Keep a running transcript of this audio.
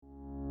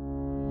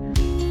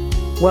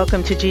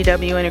Welcome to GW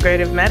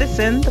Integrative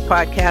Medicine, the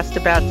podcast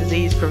about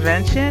disease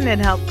prevention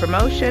and health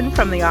promotion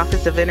from the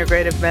Office of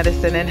Integrative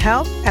Medicine and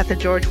Health at the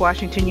George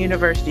Washington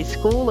University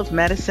School of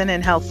Medicine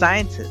and Health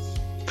Sciences.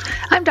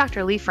 I'm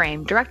Dr. Lee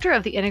Frame, Director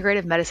of the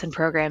Integrative Medicine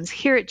Programs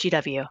here at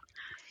GW.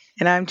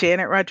 And I'm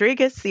Janet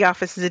Rodriguez, the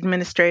Office's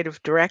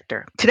Administrative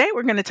Director. Today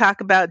we're going to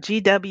talk about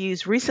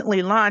GW's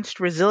recently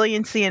launched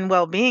Resiliency and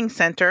Wellbeing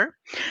Center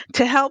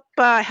to help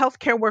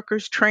healthcare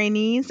workers,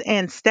 trainees,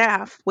 and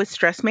staff with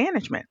stress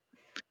management.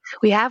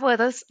 We have with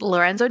us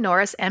Lorenzo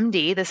Norris,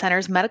 MD, the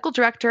center's Medical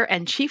Director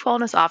and Chief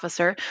Wellness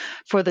Officer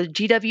for the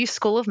GW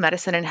School of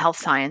Medicine and Health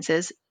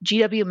Sciences,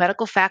 GW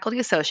Medical Faculty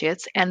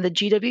Associates, and the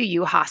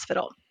GWU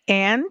Hospital.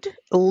 And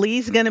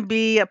Lee's going to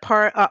be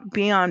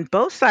be on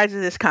both sides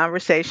of this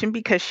conversation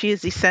because she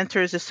is the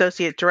center's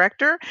Associate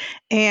Director,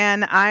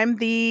 and I'm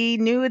the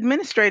new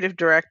Administrative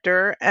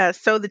Director,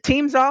 so the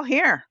team's all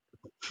here.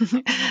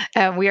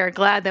 And we are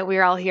glad that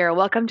we're all here.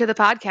 Welcome to the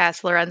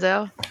podcast,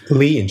 Lorenzo.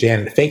 Lee and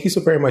Janet, thank you so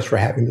very much for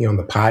having me on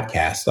the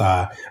podcast.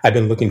 I've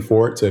been looking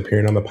forward to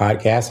appearing on the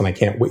podcast, and I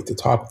can't wait to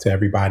talk to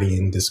everybody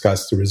and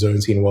discuss the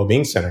Resiliency and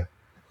Wellbeing Center.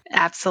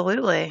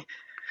 Absolutely.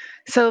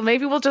 So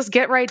maybe we'll just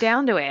get right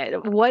down to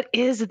it. What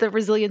is the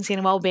Resiliency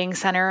and Wellbeing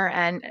Center,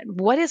 and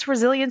what is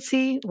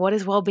resiliency? What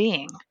is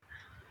well-being?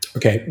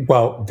 Okay,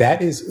 well,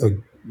 that is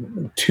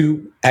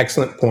two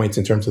excellent points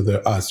in terms of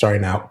the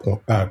starting out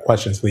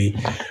questions, Lee.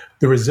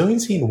 The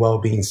Resiliency and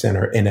Wellbeing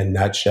Center, in a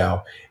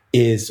nutshell,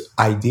 is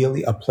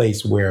ideally a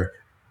place where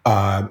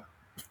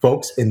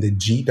folks in the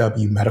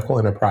GW medical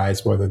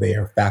enterprise, whether they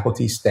are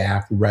faculty,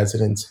 staff,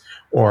 residents,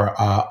 or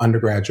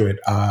undergraduate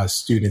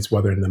students,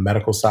 whether in the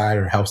medical side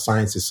or health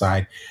sciences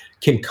side,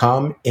 can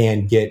come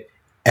and get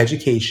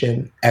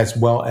education as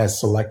well as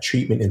select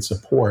treatment and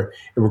support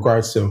in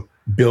regards to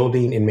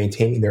building and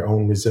maintaining their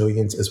own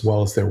resilience as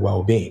well as their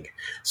well-being.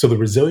 So the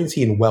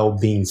Resiliency and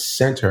Wellbeing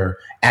Center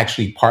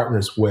actually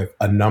partners with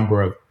a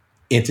number of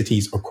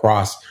entities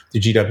across the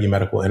GW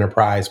medical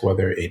enterprise,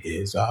 whether it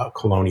is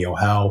Colonial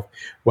Health,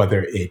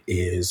 whether it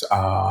is,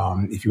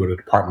 if you were the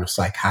Department of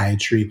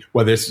Psychiatry,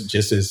 whether it's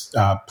just as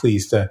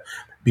pleased to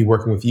be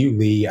working with you,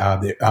 Lee,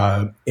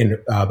 in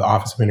the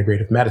Office of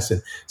Integrative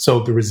Medicine. So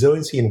the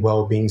Resiliency and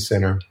Wellbeing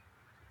Center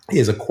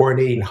is a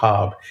coordinating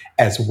hub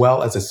as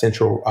well as a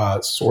central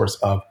source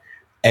of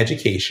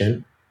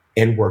education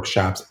and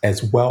workshops,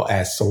 as well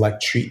as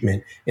select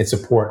treatment and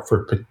support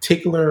for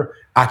particular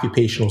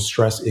occupational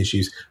stress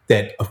issues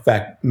that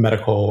affect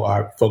medical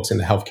folks in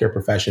the healthcare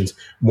professions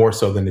more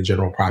so than the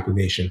general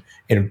population.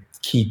 And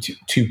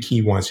two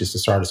key ones, just to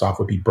start us off,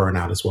 would be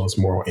burnout as well as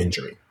moral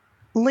injury.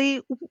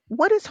 Lee,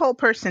 what is whole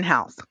person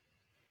health?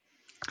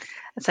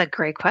 That's a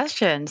great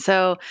question.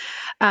 So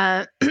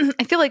I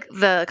feel like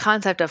the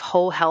concept of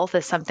whole health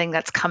is something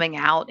that's coming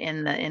out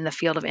in the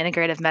field of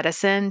integrative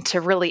medicine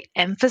to really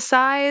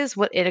emphasize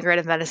what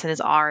integrative medicine is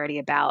already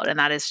about, and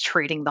that is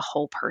treating the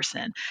whole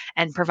person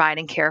and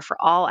providing care for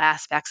all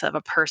aspects of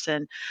a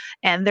person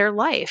and their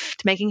life,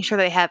 to making sure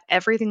they have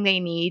everything they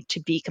need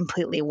to be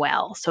completely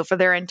well. So for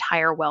their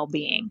entire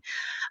well-being.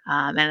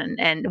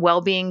 And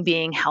well-being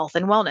being health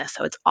and wellness.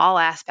 So it's all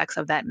aspects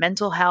of that: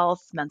 mental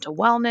health, mental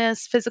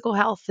wellness, physical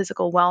health,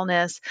 physical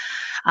wellness.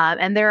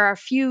 And there are a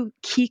few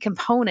key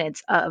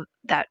components of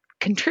that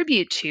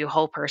contribute to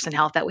whole person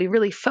health that we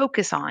really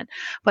focus on.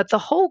 But the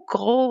whole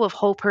goal of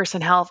whole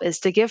person health is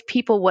to give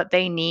people what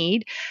they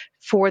need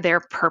for their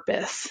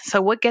purpose. So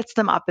what gets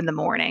them up in the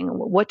morning?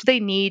 What do they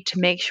need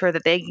to make sure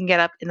that they can get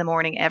up in the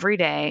morning every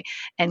day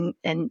and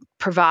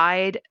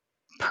provide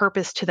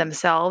purpose to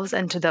themselves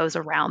and to those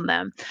around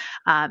them.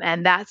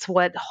 And that's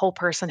what whole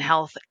person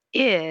health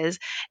is.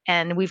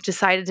 And we've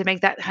decided to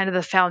make that kind of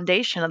the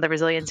foundation of the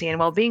Resiliency and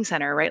Wellbeing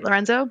Center, right,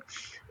 Lorenzo?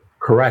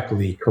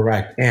 Correctly,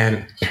 correct.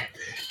 And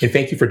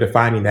thank you for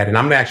defining that. And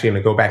I'm actually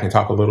going to go back and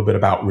talk a little bit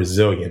about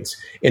resilience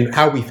and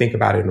how we think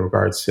about it in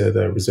regards to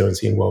the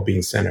Resiliency and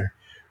Wellbeing Center.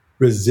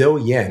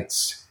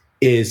 Resilience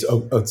is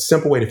a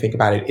simple way to think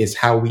about it is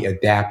how we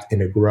adapt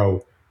and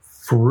grow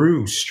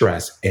through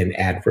stress and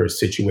adverse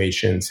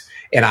situations.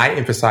 And I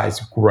emphasize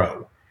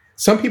grow.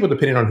 Some people,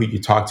 depending on who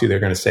you talk to, they're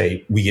going to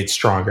say, we get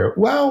stronger.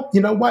 Well,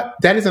 you know what?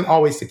 That isn't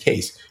always the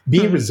case.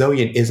 Being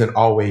resilient isn't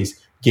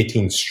always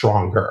getting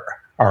stronger,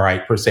 all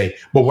right, per se.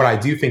 But what I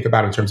do think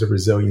about in terms of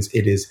resilience,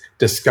 it is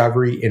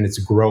discovery and its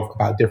growth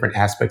about different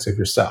aspects of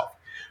yourself.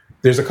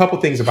 There's a couple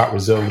things about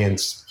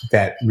resilience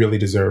that really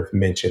deserve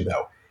mention,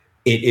 though.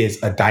 It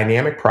is a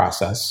dynamic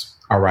process,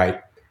 all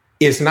right?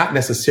 It's not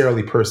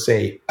necessarily per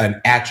se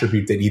an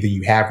attribute that either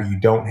you have or you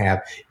don't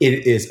have.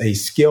 It is a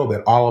skill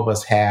that all of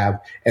us have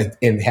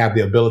and have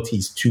the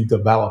abilities to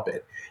develop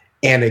it.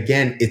 And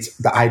again, it's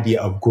the idea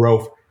of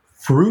growth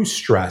through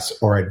stress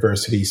or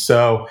adversity.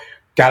 So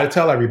got to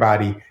tell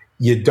everybody,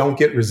 you don't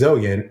get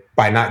resilient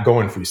by not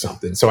going through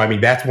something. So, I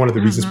mean, that's one of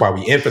the reasons why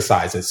we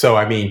emphasize it. So,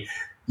 I mean,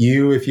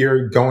 if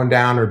you're going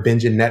down or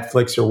binging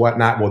Netflix or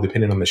whatnot, well,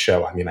 depending on the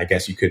show, I mean, I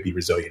guess you could be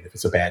resilient if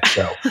it's a bad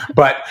show.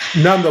 But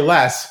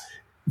nonetheless,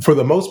 for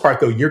the most part,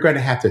 though, you're going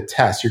to have to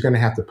test. You're going to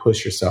have to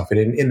push yourself. And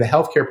in the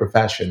healthcare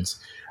professions,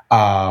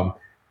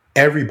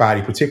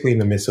 everybody, particularly in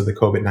the midst of the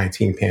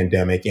COVID-19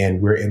 pandemic,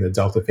 and we're in the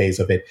Delta phase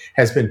of it,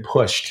 has been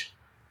pushed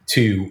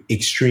to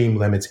extreme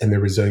limits, and their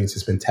resilience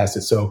has been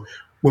tested. So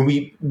when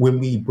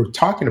we were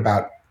talking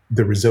about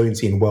the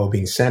Resiliency and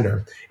Wellbeing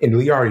Center, and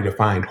Lee already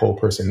defined whole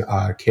person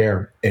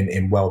care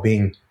and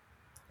well-being,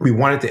 we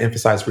wanted to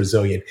emphasize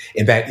resilient,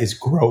 and that is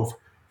growth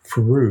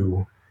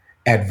through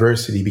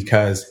adversity,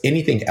 because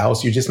anything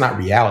else, you're just not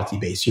reality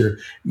based.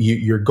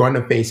 You're going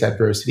to face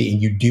adversity,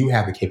 and you do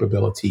have the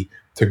capability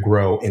to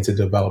grow and to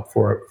develop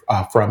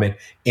from it.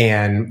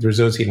 And the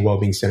Resiliency and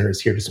Wellbeing Center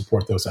is here to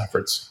support those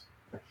efforts.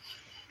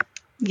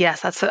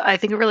 Yes, that's, I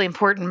think, a really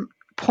important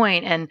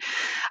point. And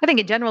I think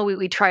in general,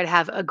 we try to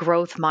have a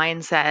growth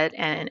mindset,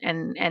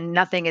 and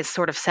nothing is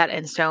sort of set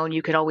in stone.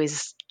 You could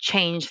always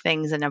change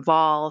things and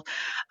evolve.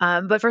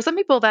 But for some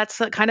people,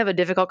 that's kind of a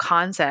difficult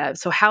concept.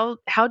 So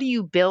how do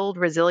you build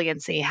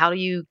resiliency? How do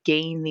you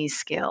gain these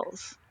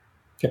skills?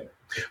 Okay.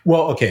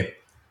 Well, okay.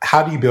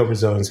 How do you build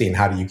resiliency and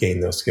how do you gain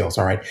those skills?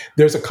 All right.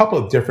 There's a couple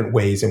of different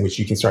ways in which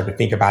you can start to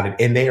think about it,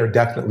 and they are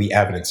definitely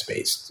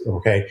evidence-based.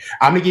 Okay.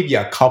 I'm going to give you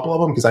a couple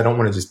of them because I don't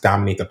want to just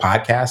dominate the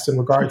podcast in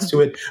regards to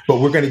it, but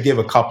we're going to give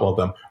a couple of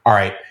them. All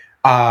right.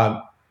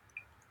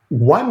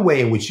 One way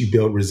in which you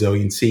build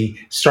resiliency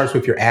starts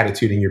with your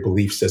attitude and your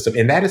belief system.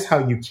 And that is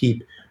how you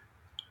keep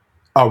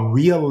a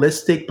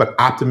realistic but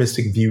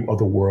optimistic view of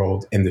the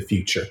world in the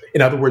future.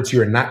 In other words,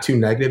 you are not too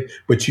negative,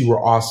 but you are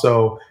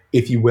also,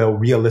 if you will,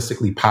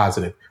 realistically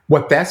positive.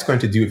 What that's going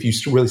to do, if you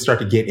really start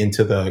to get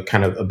into the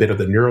kind of a bit of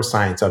the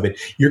neuroscience of it,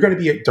 you're going to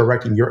be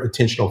directing your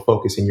attentional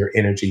focus and your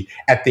energy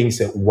at things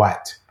that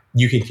what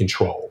you can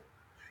control.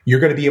 You're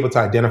going to be able to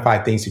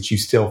identify things that you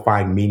still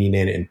find meaning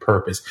in and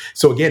purpose.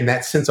 So again,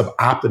 that sense of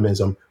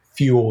optimism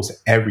fuels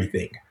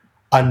everything.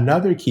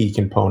 Another key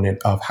component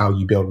of how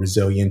you build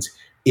resilience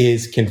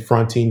is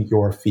confronting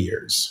your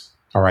fears.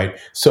 All right.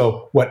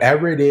 So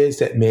whatever it is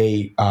that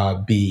may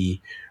be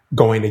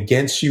going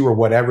against you, or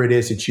whatever it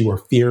is that you are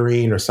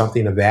fearing or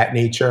something of that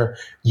nature,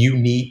 you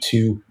need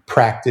to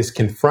practice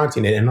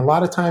confronting it. And a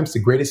lot of times the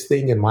greatest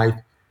thing in life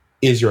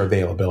is your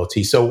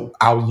availability. So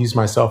I'll use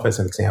myself as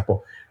an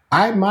example.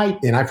 I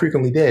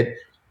frequently did,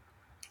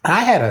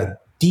 I had a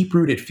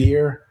deep-rooted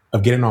fear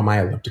of getting on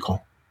my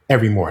elliptical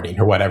every morning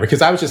or whatever,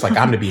 because I was just like,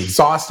 I'm going to be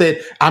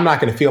exhausted. I'm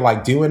not going to feel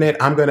like doing it.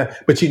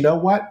 But you know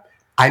what?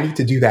 I need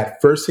to do that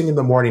first thing in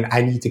the morning.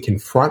 I need to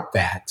confront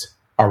that.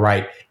 All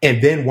right.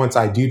 And then once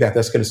I do that,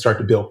 that's going to start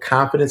to build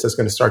confidence. That's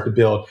going to start to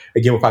build,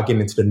 again, without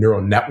getting into the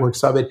neural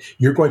networks of it,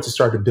 you're going to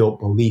start to build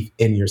belief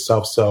in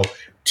yourself. So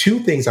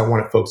 2 things I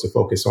wanted folks to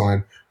focus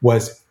on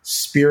was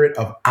spirit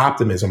of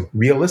optimism,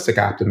 realistic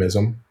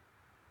optimism,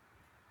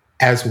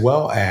 as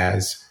well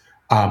as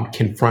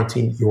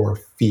confronting your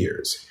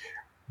fears.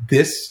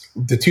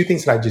 The 2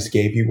 things that I just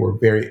gave you were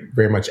very,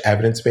 very much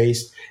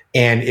evidence-based.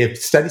 And if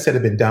studies that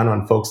have been done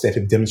on folks that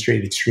have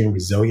demonstrated extreme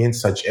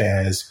resilience, such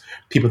as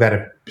people that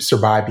have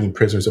survived being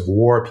prisoners of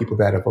war, people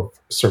that have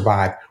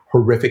survived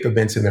horrific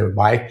events in their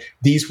life,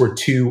 these were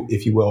 2,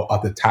 if you will,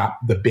 of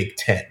the big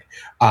 10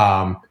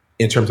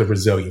 in terms of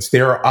resilience.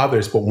 There are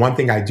others, but one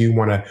thing I do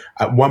want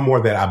to, one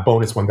more that a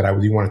bonus one that I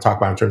do want to talk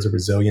about in terms of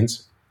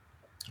resilience,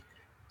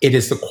 it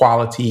is the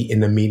quality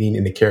and the meaning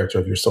and the character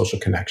of your social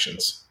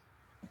connections.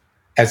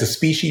 As a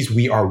species,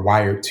 we are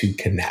wired to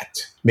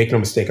connect. Make no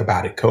mistake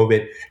about it.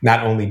 COVID,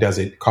 not only does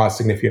it cause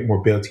significant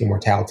morbidity and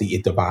mortality,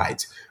 it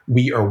divides.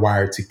 We are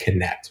wired to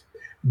connect.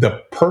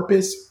 The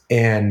purpose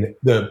and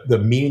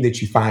the meaning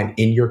that you find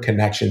in your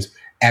connections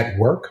at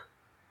work,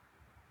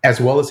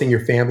 as well as in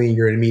your family and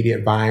your immediate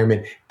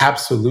environment,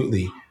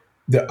 absolutely,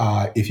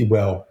 if you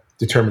will,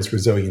 determines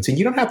resilience. And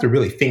you don't have to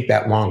really think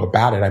that long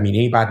about it. I mean,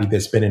 anybody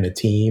that's been in a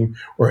team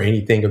or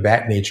anything of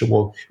that nature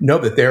will know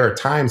that there are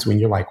times when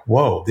you're like,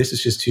 whoa, this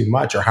is just too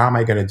much, or how am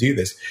I going to do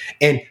this?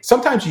 And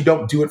sometimes you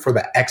don't do it for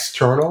the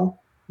external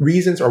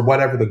reasons or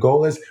whatever the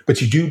goal is,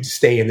 but you do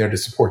stay in there to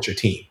support your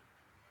team.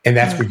 And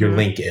that's where your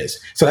link is.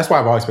 So that's why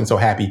I've always been so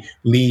happy,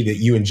 Lee, that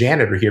you and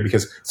Janet are here,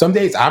 because some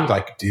days I'm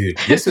like, dude,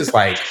 this is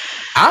like,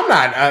 I'm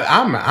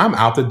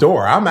out the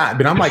door.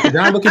 But I'm like, then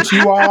I look at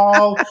you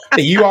all,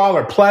 and you all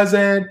are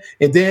pleasant.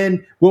 And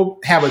then we'll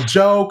have a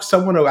joke.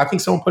 I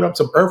think someone put up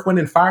some Earth, Wind,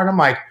 and Fire. And I'm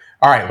like,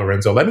 all right,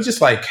 Lorenzo, let me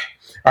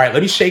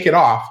shake it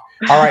off.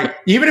 All right.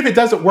 Even if it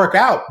doesn't work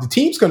out, the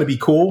team's going to be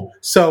cool.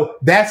 So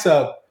that's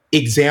a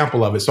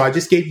example of it. So I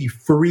just gave you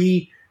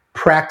 3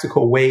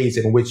 practical ways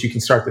in which you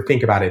can start to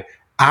think about it.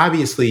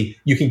 Obviously,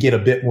 you can get a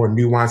bit more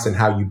nuance in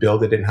how you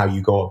build it and how you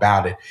go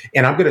about it.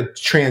 And I'm going to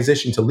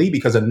transition to Lee,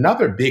 because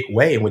another big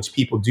way in which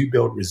people do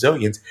build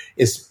resilience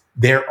is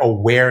their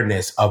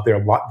awareness of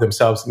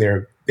themselves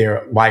and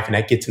their life. And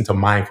that gets into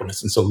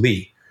mindfulness. And so,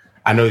 Lee,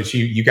 I know that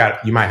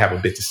you might have a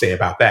bit to say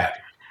about that.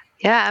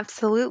 Yeah,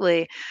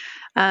 absolutely.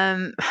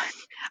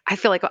 I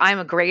feel like I'm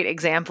a great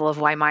example of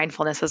why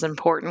mindfulness is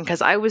important,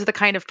 because I was the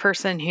kind of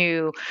person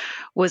who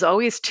was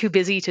always too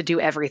busy to do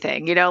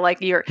everything. Like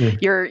Mm.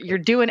 you're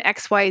doing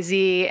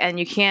XYZ, and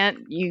you can't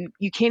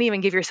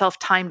even give yourself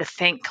time to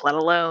think, let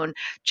alone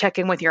check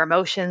in with your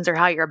emotions or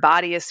how your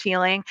body is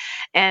feeling.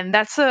 And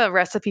that's a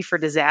recipe for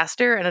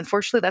disaster. And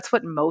unfortunately, that's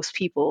what most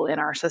people in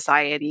our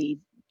society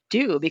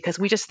do, because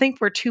we just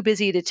think we're too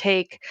busy to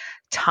take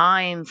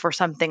time for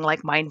something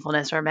like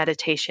mindfulness or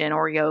meditation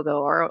or yoga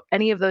or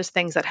any of those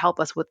things that help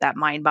us with that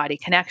mind body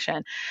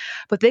connection.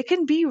 But they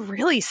can be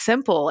really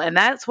simple, and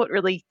that's what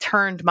really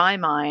turned my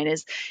mind.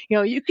 Is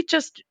you could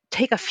just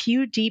take a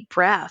few deep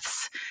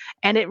breaths,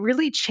 and it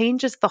really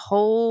changes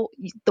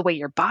the way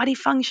your body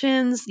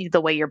functions,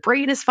 the way your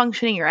brain is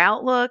functioning, your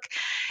outlook.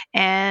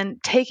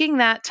 And taking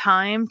that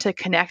time to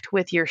connect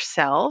with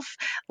yourself,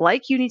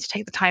 like you need to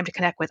take the time to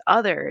connect with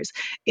others,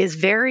 is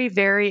very,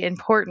 very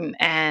important.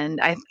 And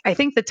I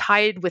think the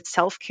tide with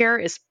self care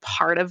is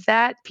part of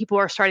that. People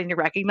are starting to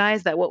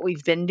recognize that what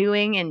we've been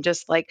doing and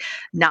just like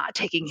not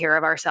taking care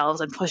of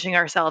ourselves and pushing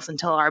ourselves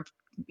until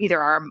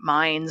either our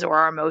minds or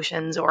our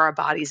emotions or our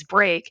bodies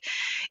break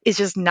is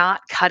just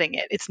not cutting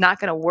it. It's not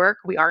going to work.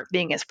 We aren't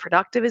being as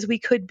productive as we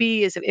could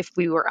be as if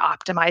we were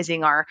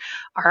optimizing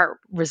our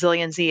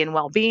resiliency and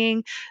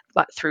well-being,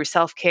 but through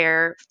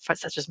self-care,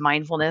 such as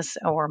mindfulness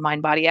or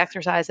mind-body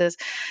exercises.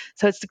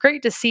 So it's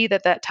great to see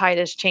that tide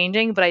is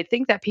changing, but I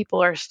think that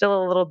people are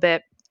still a little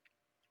bit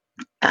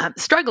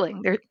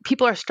struggling.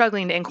 People are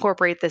struggling to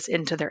incorporate this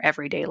into their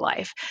everyday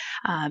life.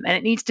 And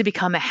it needs to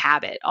become a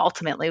habit.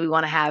 Ultimately, we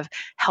want to have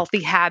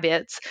healthy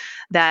habits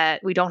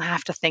that we don't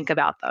have to think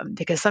about them,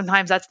 because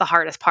sometimes that's the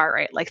hardest part,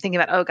 right? Like thinking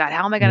about, oh God,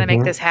 how am I going to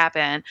make this Mhm.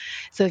 happen?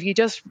 So if you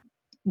just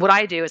what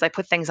I do is I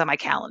put things on my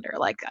calendar,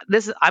 like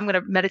I'm going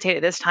to meditate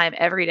at this time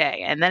every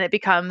day. And then it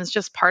becomes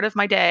just part of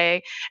my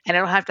day, and I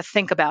don't have to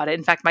think about it.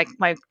 In fact,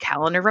 my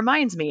calendar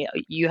reminds me,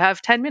 you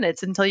have 10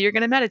 minutes until you're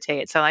going to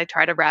meditate. So I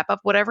try to wrap up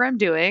whatever I'm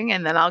doing,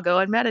 and then I'll go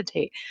and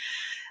meditate.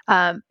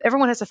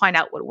 Everyone has to find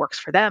out what works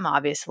for them,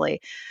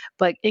 obviously,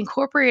 but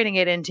incorporating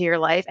it into your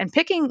life and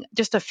picking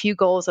just a few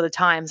goals at a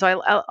time.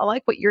 So I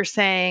like what you're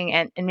saying,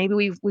 and maybe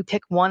we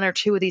pick one or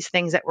two of these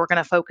things that we're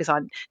going to focus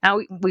on. Now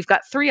we've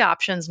got three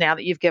options now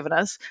that you've given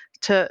us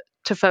to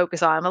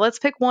focus on, but let's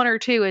pick one or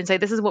two and say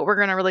this is what we're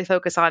going to really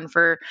focus on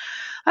for,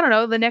 I don't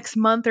know, the next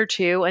month or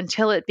two,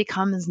 until it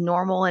becomes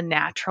normal and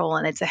natural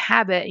and it's a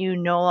habit. You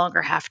no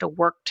longer have to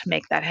work to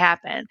make that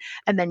happen.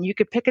 And then you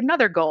could pick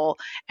another goal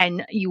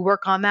and you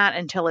work on that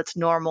until it's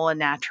normal and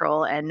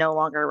natural and no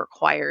longer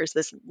requires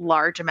this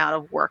large amount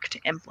of work to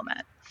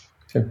implement.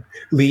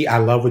 Lee, I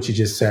love what you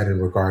just said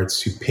in regards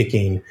to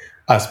picking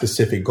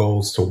specific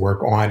goals to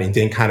work on, and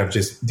then kind of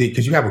just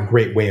because you have a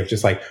great way of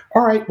just like,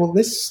 all right, well,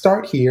 let's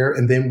start here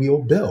and then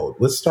we'll build.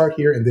 Let's start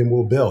here and then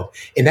we'll build.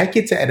 And that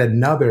gets at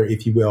another,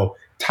 if you will,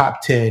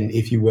 top 10,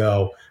 if you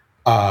will,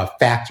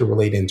 factor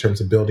related in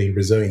terms of building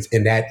resilience.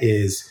 And that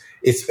is,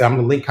 I'm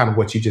going to link kind of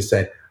what you just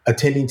said,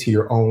 attending to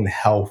your own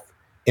health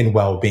and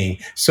well-being.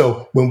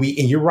 So and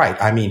you're right.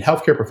 I mean,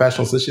 healthcare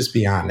professionals, let's just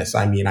be honest.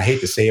 I mean, I hate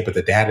to say it, but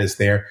the data is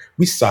there.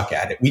 We suck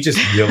at it. We just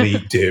really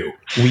do.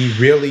 We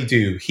really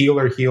do. Heal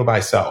or heal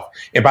thyself.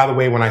 And by the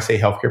way, when I say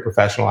healthcare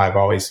professional, I've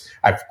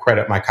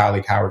credit my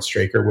colleague Howard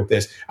Straker with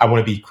this. I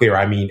want to be clear.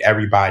 I mean,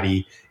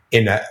 everybody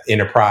in the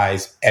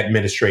enterprise,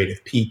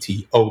 administrative,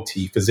 PT,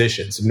 OT,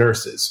 physicians,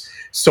 nurses,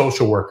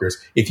 social workers.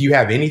 If you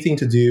have anything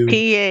to do,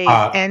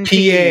 PAs,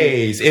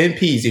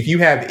 NPs,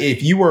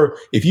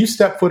 if you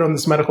step foot on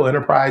this medical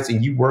enterprise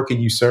and you work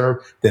and you serve,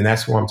 then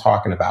that's who I'm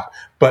talking about.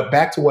 But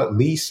back to what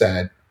Lee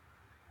said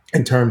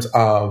in terms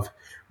of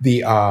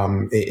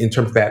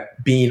that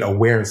being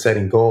aware and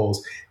setting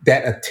goals,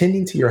 that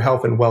attending to your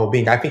health and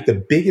well-being, I think the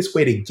biggest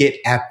way to get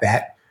at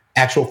that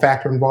actual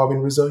factor involving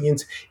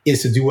resilience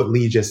is to do what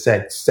Lee just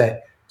said,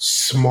 set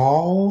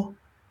small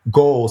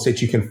goals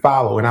that you can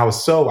follow. And I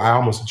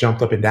almost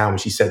jumped up and down when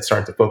she said,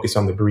 start to focus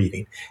on the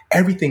breathing.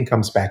 Everything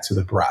comes back to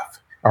the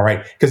breath. All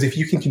right. Because if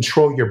you can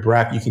control your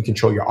breath, you can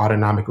control your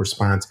autonomic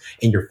response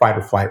and your fight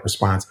or flight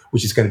response,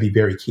 which is going to be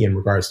very key in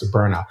regards to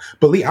burnout.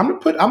 But Lee, I'm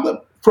going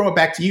to throw it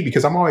back to you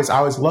because I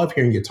always love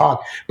hearing you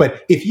talk.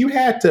 But if you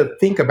had to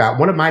think about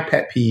one of my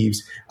pet peeves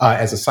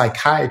as a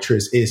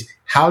psychiatrist is,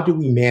 how do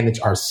we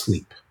manage our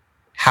sleep?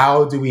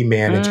 How do we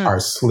manage our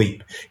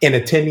sleep and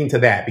attending to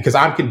that? Because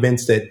I'm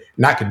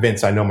not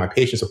convinced, I know my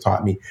patients have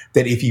taught me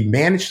that if you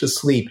manage to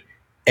sleep,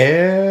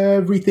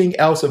 everything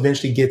else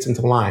eventually gets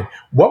into line.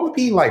 What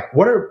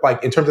are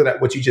in terms of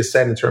that, what you just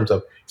said in terms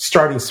of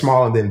starting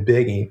small and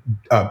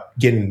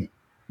then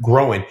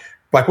growing,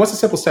 like what's a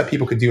simple step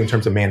people could do in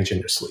terms of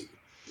managing their sleep,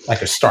 like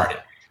starting?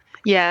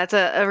 Yeah, it's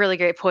a really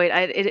great point.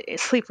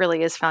 Sleep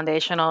really is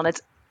foundational, and it's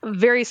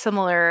very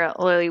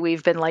similarly,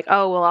 we've been like,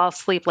 oh, well, I'll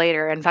sleep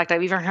later. In fact,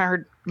 I've even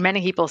heard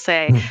many people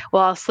say,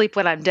 well, I'll sleep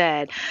when I'm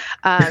dead.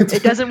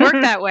 It doesn't work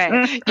that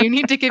way. You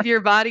need to give your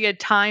body a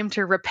time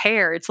to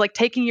repair. It's like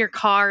taking your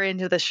car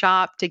into the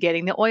shop to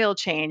getting the oil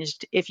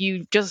changed. If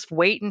you just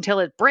wait until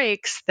it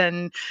breaks,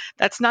 then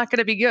that's not going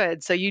to be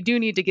good. So you do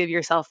need to give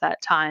yourself that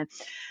time.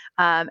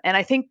 And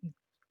I think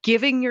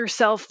giving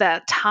yourself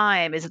that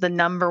time is the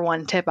number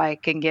one tip I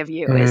can give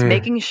you, is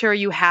making sure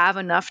you have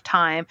enough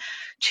time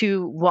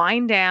to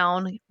wind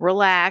down,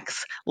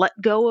 relax, let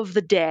go of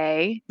the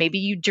day. Maybe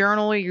you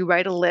journal or you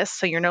write a list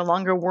so you're no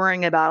longer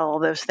worrying about all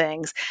those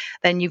things.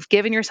 Then you've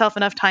given yourself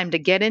enough time to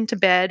get into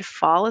bed,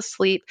 fall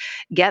asleep,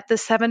 get the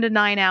 7 to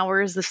 9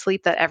 hours of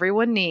sleep that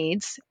everyone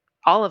needs.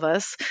 All of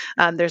us.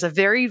 There's a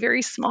very,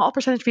 very small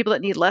percentage of people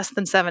that need less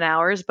than 7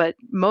 hours, but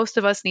most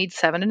of us need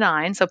 7 to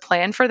 9. So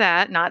plan for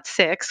that, not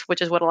 6,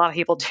 which is what a lot of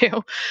people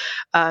do.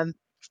 And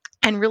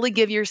really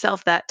give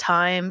yourself that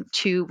time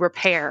to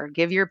repair.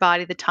 Give your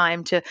body the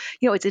time to,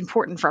 it's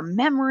important for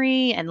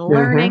memory and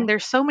learning.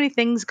 There's so many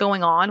things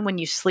going on when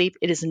you sleep.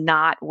 It is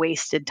not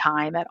wasted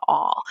time at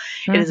all.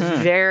 It is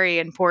very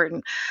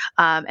important.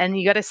 And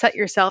you got to set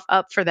yourself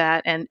up for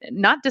that. And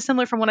not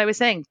dissimilar from what I was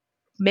saying,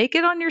 make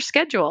it on your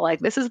schedule. Like,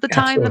 this is the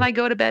time that I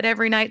go to bed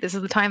every night. This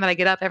is the time that I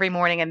get up every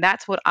morning. And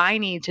that's what I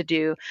need to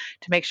do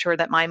to make sure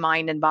that my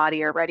mind and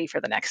body are ready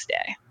for the next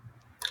day.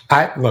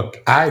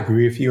 I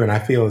agree with you. And I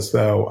feel as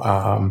though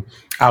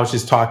I was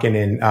just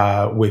talking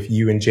with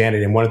you and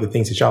Janet. And one of the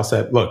things that y'all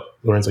said, look,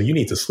 Lorenzo, you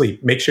need to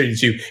sleep. Make sure that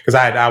because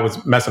I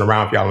was messing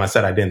around with y'all and I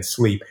said I didn't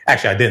sleep.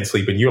 Actually, I didn't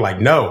sleep. And you're like,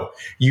 no,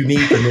 you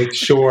need to make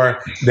sure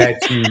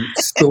that you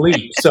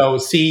sleep. So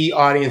see,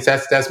 audience,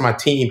 that's my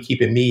team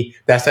keeping me.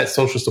 That's that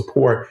social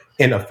support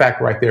in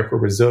effect right there for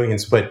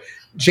resilience. But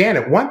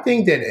Janet, one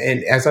thing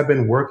and as I've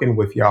been working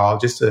with y'all,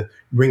 just to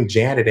bring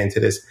Janet into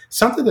this,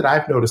 something that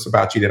I've noticed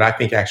about you that I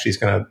think actually is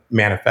going to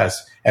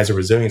manifest as a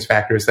resilience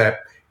factor is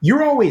that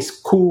you're always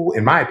cool,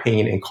 in my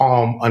opinion, and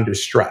calm under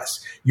stress.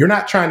 You're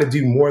not trying to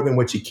do more than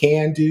what you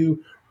can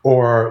do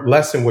or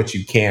less than what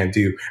you can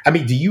do. I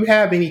mean, do you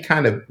have any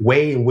kind of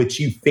way in which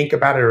you think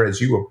about it or as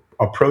you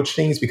approach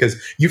things?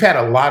 Because you've had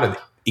a lot of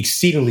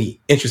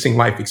exceedingly interesting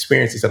life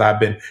experiences that I've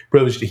been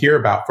privileged to hear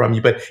about from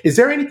you. But is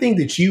there anything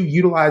that you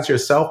utilize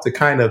yourself to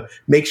kind of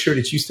make sure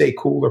that you stay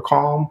cool or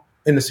calm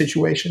in the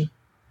situation?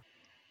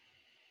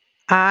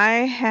 I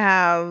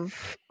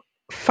have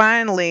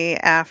finally,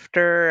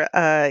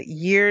 after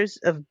years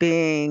of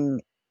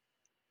being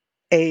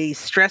a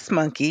stress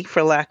monkey,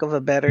 for lack of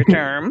a better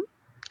term,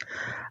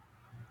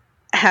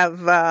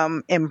 have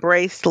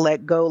embraced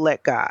let go,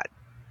 let God.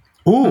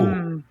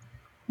 Ooh.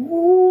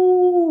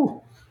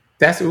 Ooh.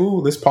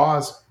 Let's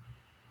pause.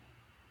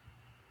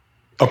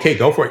 Okay,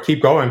 go for it.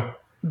 Keep going.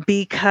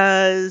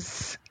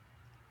 Because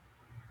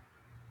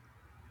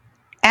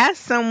as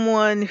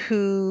someone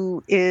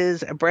who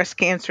is a breast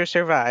cancer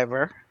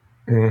survivor,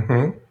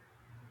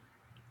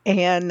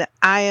 and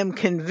I am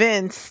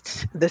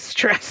convinced the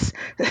stress,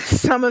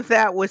 some of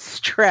that was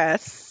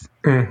stress.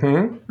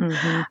 You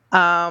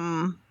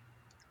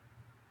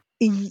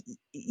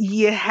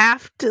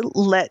have to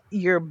let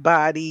your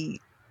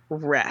body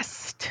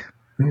rest.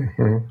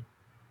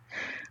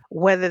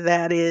 Whether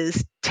that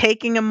is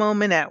taking a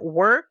moment at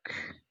work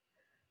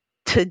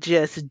to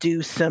just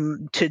do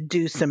some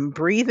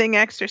breathing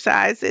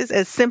exercises,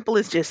 as simple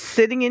as just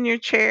sitting in your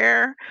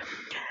chair,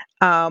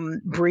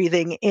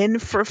 breathing in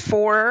for a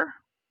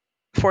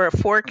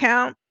 4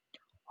 count,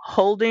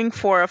 holding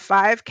for a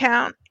 5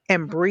 count,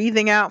 and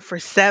breathing out for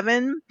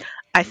 7.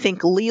 I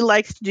think Lee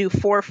likes to do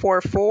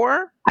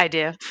 4-4-4. I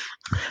do.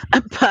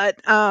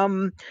 But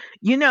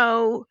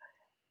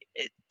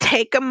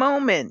take a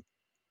moment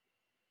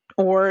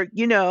or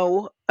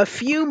a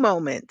few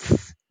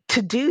moments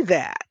to do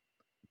that,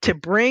 to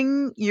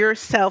bring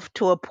yourself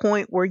to a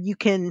point where you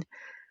can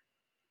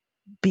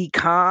be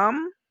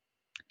calm,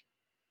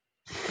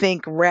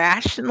 think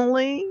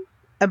rationally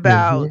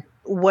about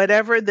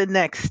whatever the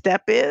next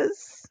step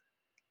is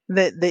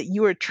that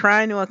you are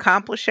trying to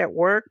accomplish at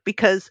work.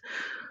 Because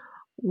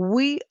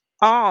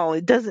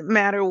it doesn't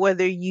matter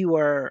whether you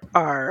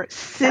are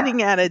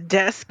sitting at a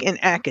desk in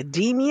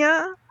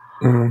academia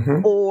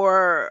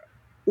or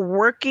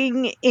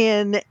working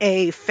in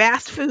a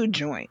fast food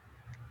joint,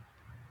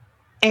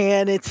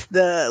 and it's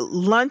the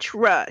lunch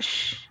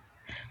rush,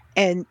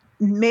 and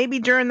maybe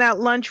during that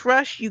lunch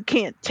rush you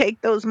can't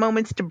take those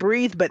moments to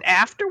breathe, but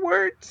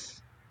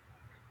afterwards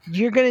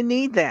you're going to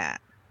need that.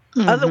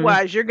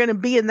 Otherwise you're going to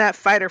be in that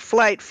fight or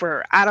flight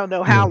for I don't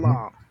know how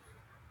long,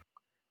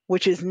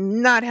 which is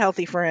not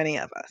healthy for any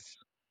of us.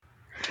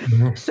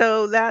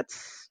 So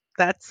that's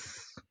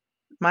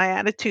my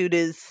attitude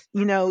is,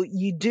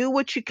 you do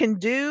what you can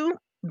do.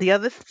 The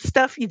other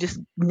stuff you just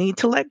need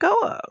to let go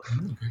of.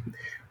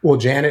 Well,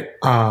 Janet,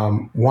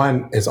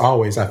 one, as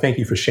always, I thank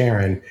you for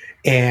sharing.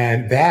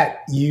 And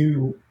that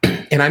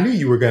and I knew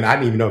you were going to, I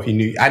didn't even know if you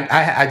knew,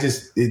 I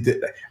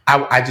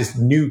just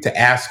knew to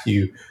ask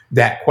you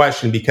that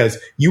question because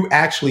you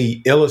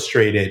actually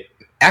illustrated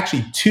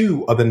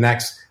 2 of the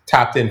next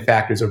top 10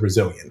 factors of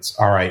resilience.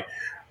 All right.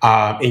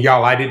 And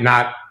y'all, I did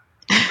not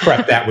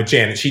prep that with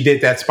Janet. She did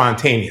that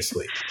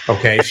spontaneously.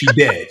 Okay. She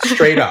did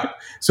straight up.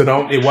 So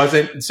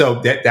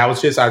that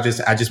was just, I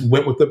just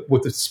went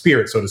with the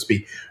spirit, so to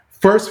speak.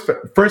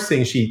 First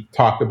thing she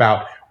talked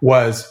about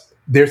was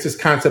there's this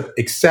concept,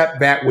 accept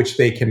that which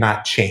they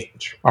cannot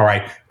change. All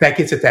right. That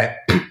gets at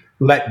that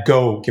let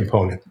go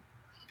component.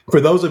 For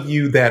those of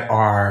you that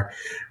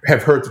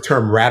have heard the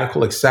term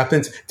radical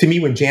acceptance, to me,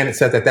 when Janet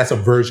said that, that's a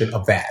version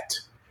of that.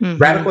 Mm-hmm.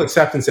 Radical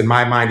acceptance, in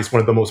my mind, is one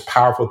of the most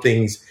powerful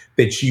things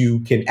that you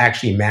can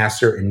actually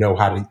master and know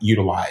how to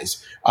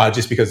utilize,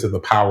 just because of the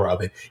power of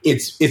it.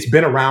 It's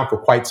been around for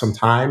quite some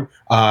time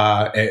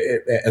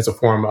as a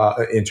form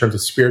in terms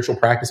of spiritual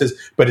practices,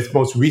 but it's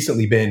most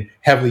recently been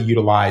heavily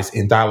utilized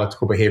in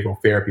dialectical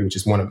behavioral therapy, which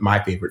is one of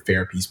my favorite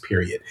therapies,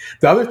 period.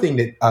 The other thing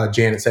that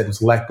Janet said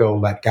was let go,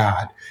 let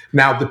God.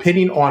 Now,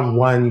 depending on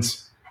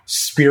one's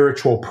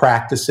spiritual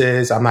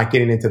practices, I'm not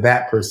getting into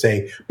that per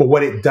se, but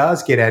what it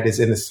does get at is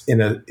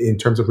in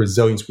terms of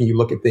resilience, when you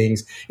look at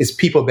things, is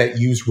people that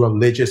use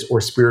religious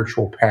or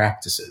spiritual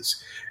practices.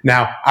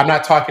 Now, I'm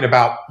not talking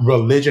about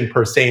religion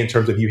per se in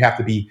terms of you have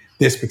to be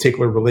this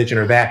particular religion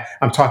or that.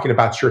 I'm talking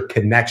about your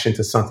connection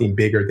to something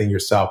bigger than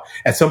yourself.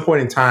 At some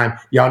point in time,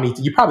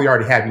 you probably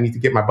already have, you need to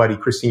get my buddy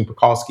Christine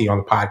Pekulski on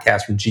the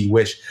podcast from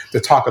G-Wish to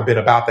talk a bit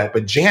about that.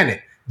 But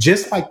Janet,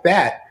 just like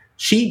that,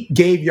 she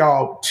gave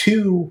y'all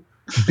two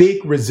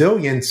big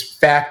resilience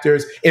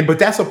factors. But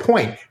that's a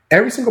point.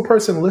 Every single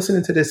person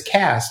listening to this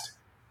cast,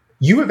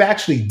 you have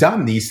actually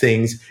done these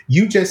things.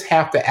 You just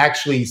have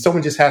to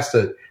someone just has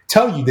to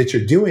tell you that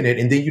you're doing it,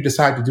 and then you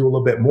decide to do a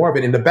little bit more of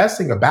it. And the best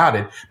thing about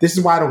it, this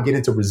is why I don't get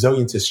into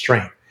resilience as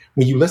strength.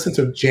 When you listen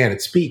to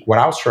Janet speak, what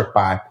I was struck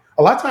by,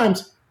 a lot of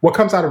times what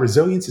comes out of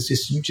resilience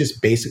is you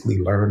just basically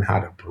learn how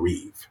to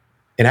breathe.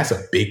 And that's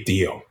a big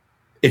deal.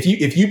 If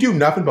you do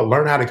nothing but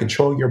learn how to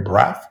control your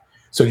breath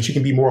so that you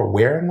can be more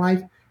aware in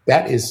life,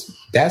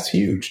 that's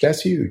huge.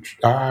 That's huge.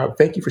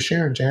 Thank you for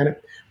sharing,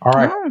 Janet. All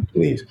right,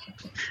 please.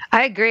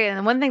 I agree.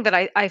 And one thing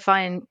that I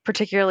find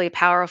particularly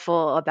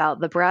powerful about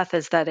the breath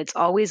is that it's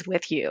always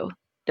with you.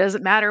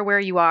 Doesn't matter where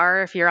you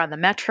are, if you're on the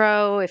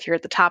metro, if you're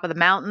at the top of the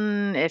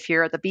mountain, if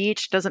you're at the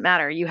beach, doesn't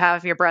matter. You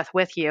have your breath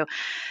with you.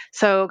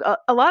 So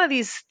a lot of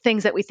these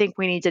things that we think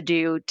we need to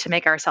do to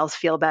make ourselves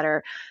feel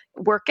better,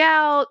 work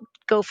out,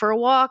 go for a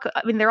walk.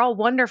 I mean, they're all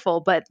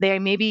wonderful, but they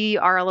maybe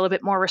are a little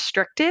bit more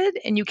restricted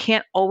and you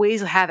can't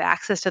always have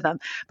access to them.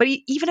 But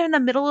even in the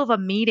middle of a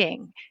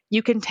meeting,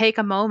 you can take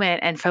a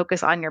moment and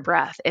focus on your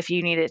breath if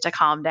you need it to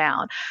calm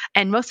down.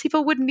 And most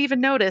people wouldn't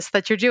even notice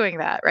that you're doing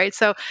that, right?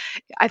 So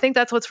I think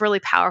that's what's really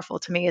powerful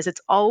to me is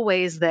it's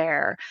always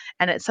there.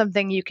 And it's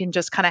something you can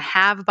just kind of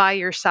have by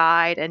your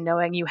side and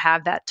knowing you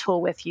have that tool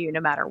with you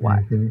no matter what.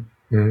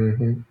 Mm-hmm.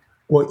 Mm-hmm.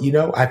 Well,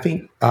 I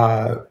think,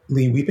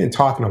 Lee, we've been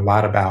talking a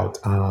lot about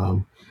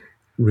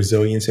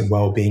resilience and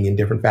well-being and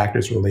different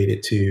factors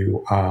related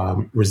to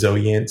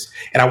resilience.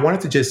 And I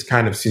wanted to just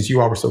kind of, since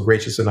you all were so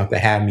gracious enough to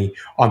have me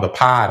on the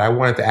pod, I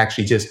wanted to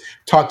actually just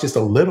talk just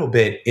a little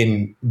bit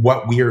in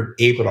what we are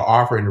able to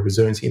offer in the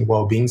Resiliency and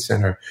Wellbeing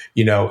Center,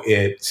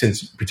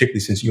 particularly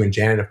since you and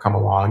Janet have come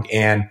along,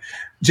 and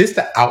just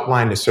to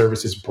outline the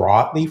services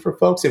broadly for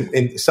folks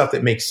and stuff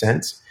that makes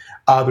sense.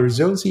 The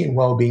Resiliency and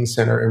Wellbeing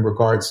Center, in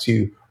regards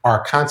to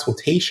our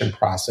consultation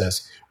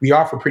process, we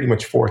offer pretty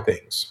much four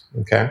things.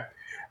 Okay.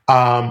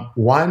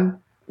 One,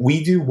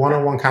 we do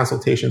one-on-one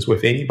consultations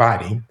with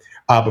anybody,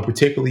 but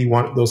particularly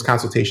those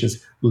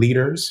consultations,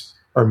 leaders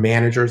or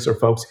managers or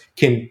folks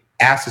can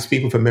ask to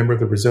speak with a member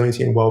of the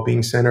Resiliency and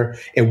Wellbeing Center,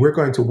 and we're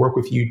going to work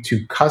with you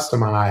to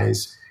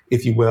customize,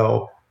 if you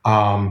will,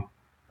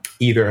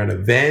 either an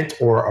event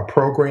or a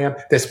program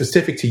that's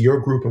specific to your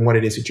group and what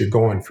it is that you're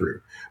going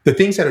through. The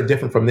things that are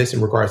different from this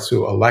in regards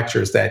to a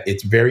lecture is that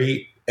it's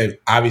very,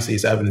 obviously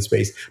it's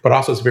evidence-based, but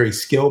also it's very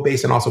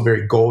skill-based and also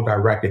very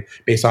goal-directed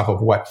based off of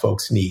what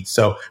folks need.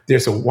 So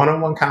there's a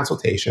one-on-one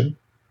consultation.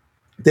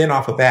 Then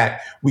off of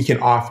that, we can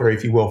offer,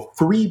 if you will,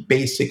 3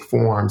 basic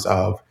forms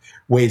of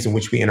ways in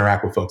which we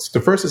interact with folks. The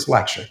first is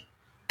lecture.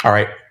 All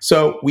right.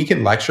 So we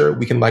can lecture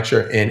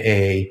in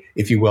a,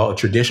 if you will, a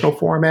traditional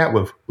format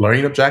with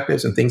learning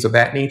objectives and things of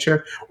that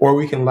nature, or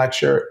we can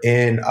lecture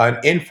in an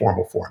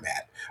informal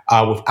format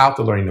without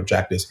the learning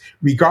objectives.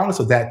 Regardless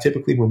of that,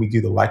 typically when we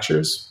do the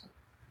lectures,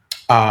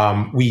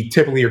 we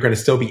typically are going to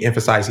still be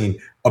emphasizing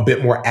a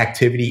bit more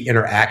activity,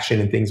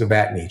 interaction, and things of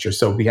that nature.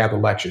 So we have the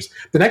lectures.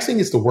 The next thing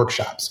is the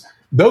workshops.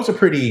 Those are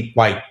pretty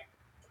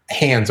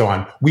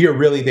hands-on. We are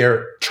really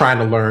there trying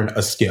to learn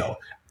a skill.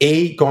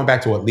 Going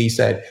back to what Lee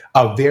said,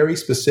 a very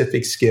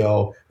specific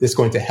skill that's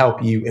going to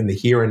help you in the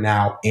here and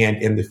now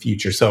and in the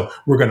future. So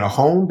we're going to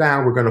hone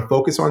down. We're going to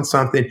focus on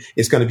something.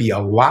 It's going to be a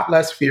lot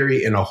less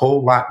theory and a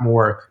whole lot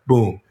more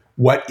boom.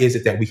 What is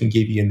it that we can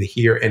give you in the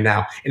here and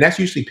now? And that's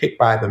usually picked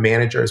by the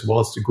manager as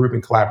well as the group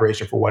in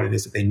collaboration for what it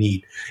is that they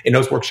need. And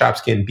those workshops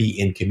can be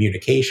in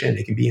communication.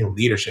 It can be in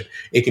leadership.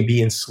 It can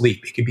be in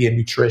sleep. It can be in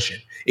nutrition.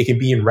 It can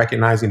be in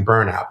recognizing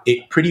burnout.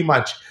 It pretty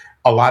much,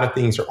 a lot of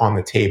things are on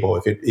the table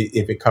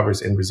if it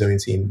covers in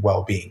resiliency and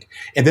well-being.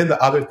 And then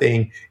the other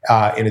thing,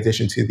 in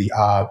addition to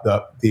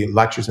the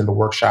lectures and the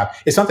workshop,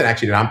 is something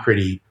actually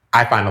that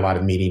I find a lot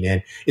of meaning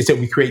in, is that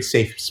we create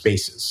safe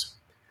spaces.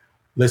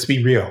 Let's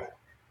be real.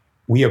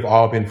 We have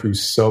all been through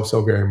so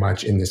very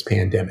much in this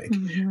pandemic.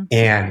 Mm-hmm.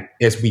 And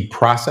as we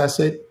process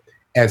it,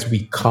 as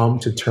we come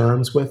to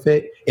terms with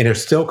it, and are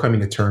still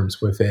coming to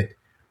terms with it,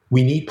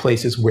 we need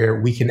places where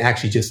we can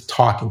actually just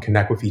talk and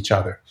connect with each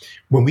other.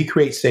 When we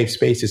create safe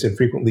spaces, and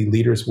frequently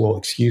leaders will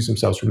excuse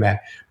themselves from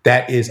that,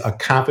 that is a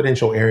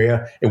confidential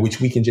area in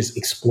which we can just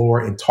explore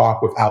and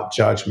talk without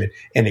judgment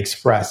and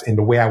express. And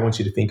the way I want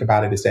you to think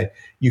about it is that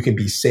you can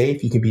be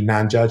safe, you can be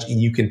non-judged, and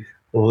you can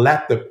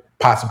let the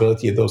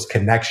possibility of those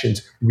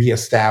connections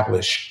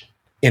reestablish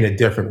in a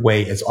different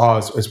way, as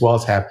well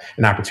as have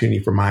an opportunity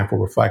for mindful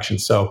reflection.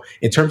 So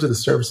in terms of the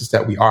services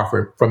that we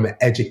offer from the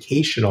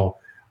educational,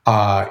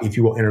 if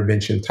you will,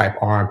 intervention type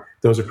arm,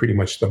 those are pretty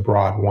much the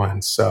broad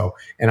ones. So,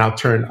 and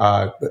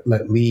I'll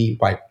let Lee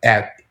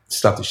add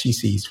stuff that she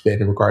sees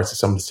fit in regards to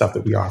some of the stuff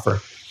that we offer.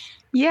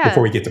 Yeah.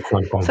 Before we get to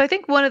clinical. So I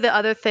think one of the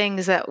other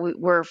things that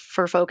we're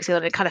focusing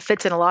on, it kind of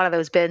fits in a lot of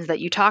those bins that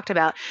you talked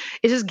about,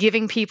 is just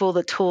giving people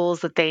the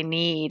tools that they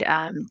need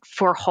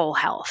for whole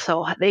health.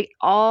 So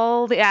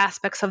all the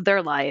aspects of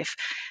their life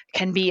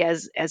can be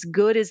as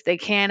good as they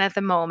can at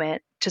the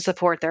moment to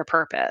support their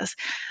purpose.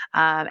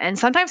 And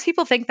sometimes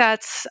people think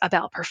that's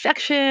about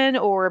perfection,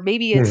 or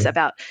maybe it's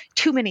about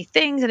too many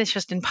things and it's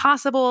just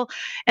impossible.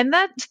 And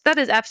that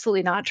is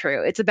absolutely not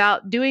true. It's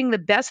about doing the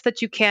best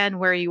that you can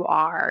where you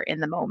are in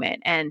the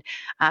moment, and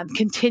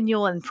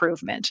continual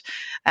improvement.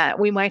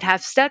 We might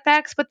have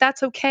setbacks, but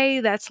that's okay.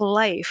 That's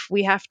life.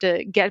 We have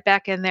to get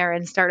back in there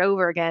and start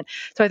over again.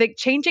 So I think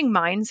changing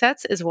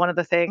mindsets is one of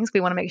the things.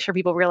 We want to make sure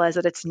people realize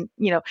that it's,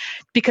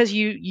 because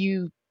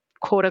you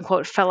quote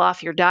unquote fell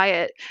off your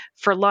diet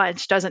for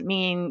lunch doesn't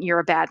mean you're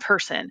a bad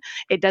person.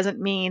 It doesn't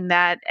mean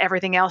that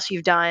everything else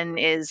you've done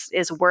is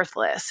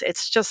worthless.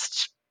 It's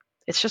just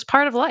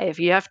part of life.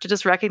 You have to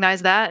just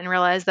recognize that and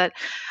realize that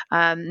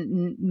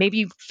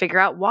maybe figure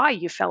out why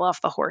you fell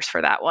off the horse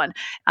for that one.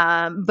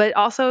 But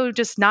also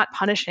just not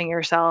punishing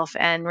yourself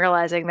and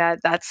realizing that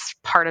that's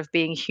part of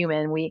being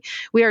human. We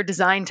are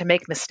designed to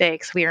make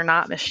mistakes. We are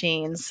not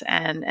machines.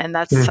 And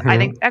that's, I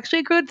think, actually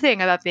a good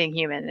thing about being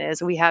human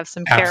is we have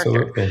some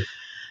character.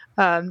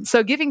 Absolutely.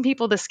 So giving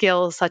people the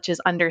skills such as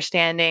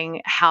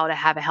understanding how to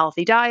have a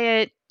healthy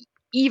diet,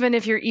 even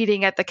if you're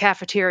eating at the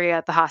cafeteria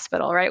at the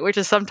hospital, right? Which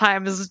is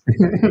sometimes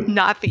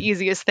not the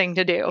easiest thing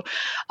to do.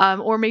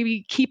 Or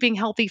maybe keeping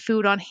healthy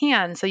food on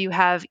hand so you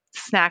have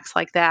snacks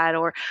like that,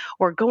 or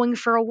going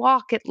for a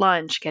walk at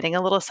lunch, getting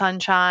a little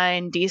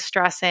sunshine,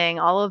 de-stressing,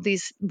 all of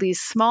these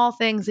small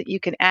things that you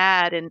can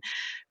add and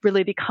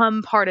really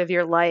become part of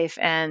your life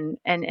and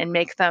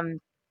make them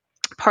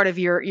part of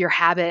your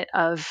habit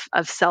of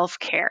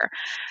self-care,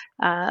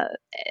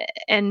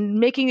 and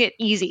making it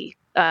easy.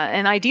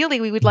 And ideally,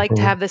 we would like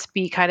to have this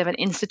be kind of an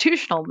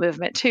institutional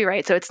movement too,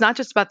 right? So it's not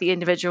just about the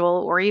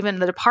individual or even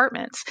the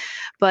departments,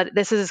 but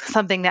this is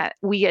something that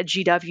we at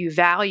GW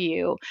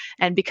value.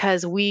 And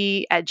because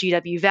we at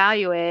GW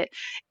value it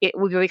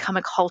will become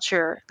a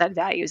culture that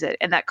values it.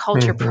 And that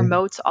culture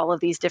promotes all of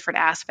these different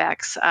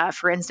aspects.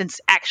 For instance,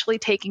 actually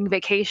taking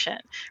vacation,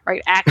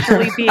 right?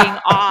 Actually being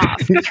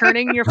off,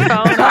 turning your phone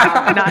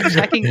off, not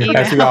checking email.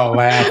 As we all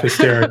laugh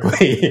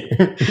hysterically.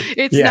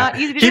 It's not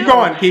easy to do. Keep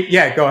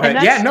going. Go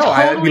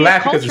ahead. We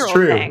laugh because it's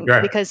true.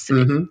 Right. Because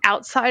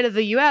outside of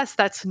the U.S.,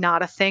 that's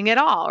not a thing at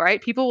all, right?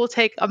 People will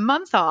take a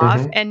month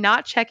off and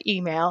not check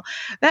email.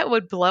 That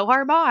would blow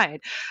our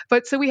mind.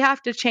 But so we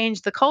have to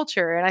change the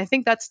culture. And I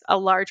think that's a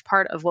large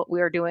part of what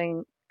we are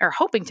doing, or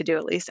hoping to do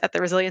at least, at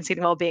the Resiliency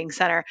and Wellbeing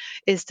Center,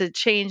 is to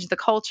change the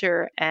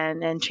culture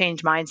and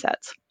change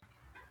mindsets.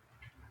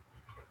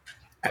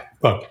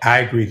 Look,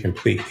 I agree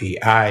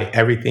completely.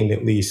 Everything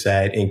that Lee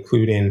said,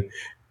 including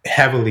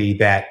heavily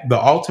that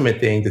the ultimate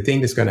thing, the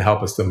thing that's going to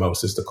help us the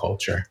most is the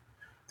culture.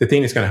 The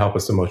thing that's going to help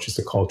us the most is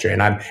the culture.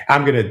 And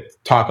I'm going to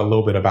talk a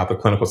little bit about the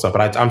clinical stuff,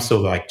 but I'm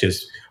still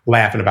just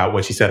laughing about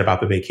what she said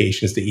about the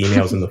vacations, the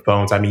emails, and the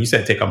phones. I mean, you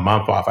said take a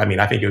month off. I mean,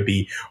 I think it would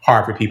be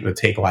hard for people to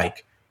take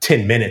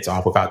 10 minutes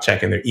off without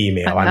checking their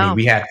email. I mean,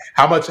 we had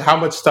how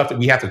much stuff that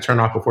we had to turn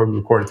off before we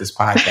recorded this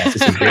podcast.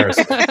 It's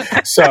embarrassing.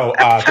 So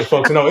the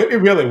folks know it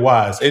really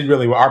was.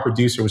 Our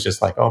producer was just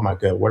like, oh my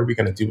God, what are we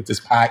going to do with this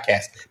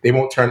podcast?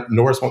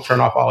 Norris won't turn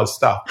off all his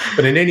stuff.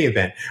 But in any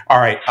event, all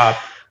right.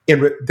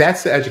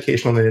 That's the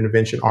educational and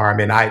intervention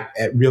arm. And I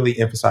really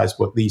emphasize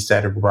what Lee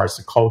said in regards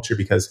to culture,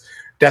 because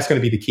that's going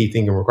to be the key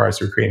thing in regards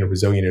to creating a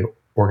resilient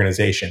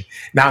organization.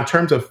 Now, in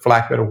terms of, for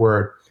lack of a better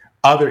word,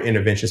 other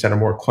interventions that are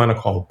more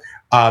clinical,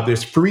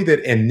 there's 3 that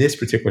in this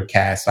particular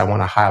cast I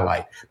want to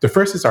highlight. The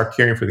first is our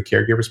Caring for the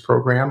Caregivers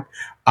program.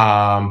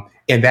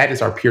 And that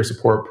is our peer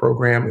support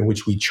program in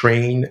which we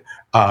train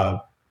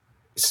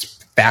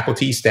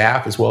faculty,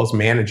 staff, as well as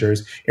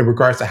managers in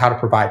regards to how to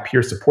provide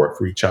peer support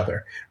for each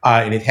other.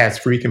 And it has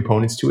 3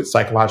 components to it: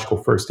 psychological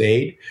first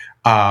aid,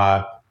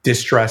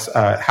 distress,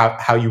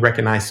 how you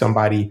recognize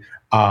somebody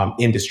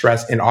in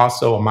distress, and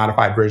also a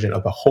modified version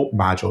of the HOPE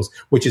modules,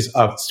 which is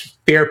a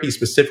therapy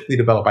specifically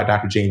developed by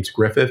Dr. James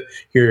Griffith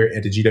here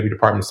at the GW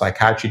Department of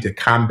Psychiatry to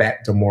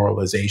combat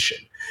demoralization.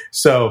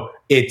 So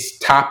it's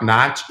top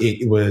notch.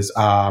 It was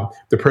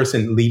the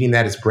person leading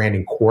that is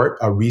Brandon Court,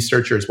 a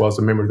researcher as well as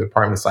a member of the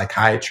Department of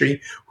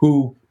Psychiatry,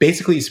 who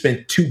basically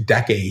spent 2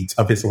 decades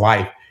of his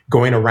life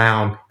going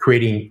around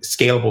creating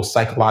scalable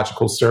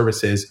psychological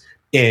services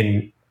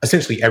in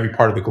essentially every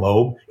part of the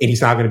globe. And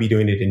he's not going to be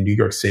doing it in New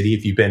York City.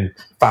 If you've been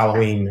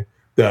following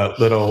the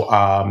little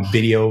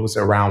videos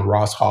around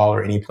Ross Hall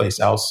or any place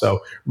else.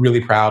 So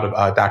really proud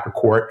of Dr.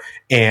 Court.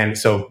 And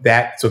so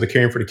the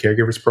Caring for the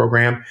Caregivers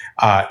program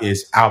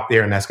is out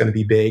there, and that's going to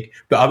be big.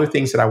 The other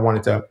things that I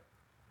wanted to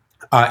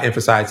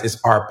emphasize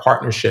is our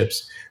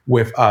partnerships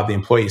with the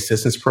Employee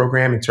Assistance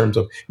Program in terms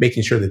of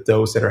making sure that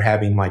those that are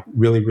having like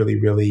really, really,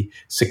 really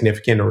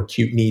significant or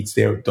acute needs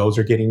there, those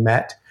are getting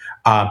met.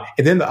 And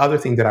then the other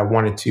thing that I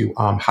wanted to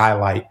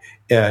highlight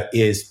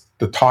is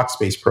the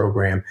Talkspace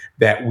program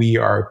that we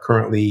are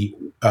currently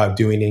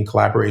doing in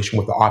collaboration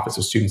with the Office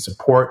of Student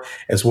Support,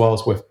 as well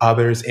as with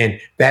others. And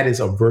that is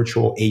a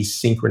virtual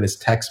asynchronous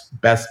text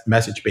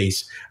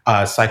message-based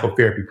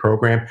psychotherapy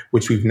program,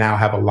 which we've now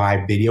have a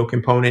live video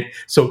component.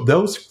 So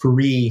those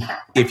three,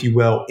 if you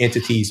will,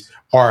 entities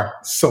are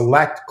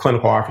select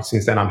clinical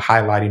offerings that I'm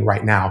highlighting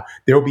right now.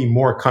 There will be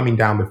more coming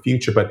down the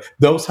future, but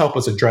those help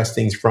us address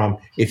things from,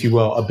 if you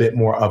will, a bit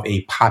more of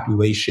a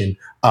population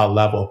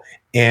level.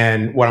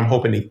 And what I'm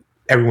hoping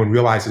everyone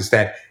realizes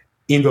that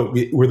even though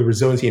we're the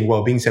Resiliency and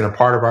Wellbeing Center,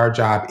 part of our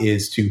job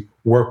is to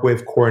work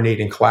with,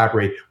 coordinate, and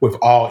collaborate with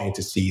all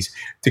entities.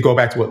 To go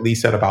back to what Lee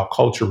said about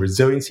culture,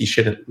 resiliency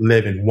shouldn't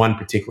live in one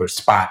particular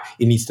spot.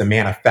 It needs to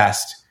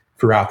manifest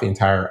throughout the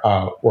entire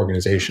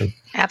organization.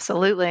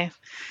 Absolutely.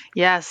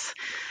 Yes.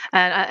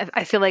 And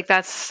I feel like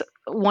that's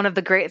one of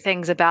the great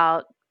things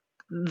about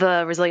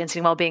the Resiliency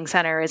and Wellbeing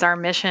Center is our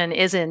mission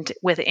isn't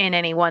within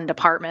any one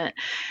department.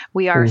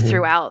 We are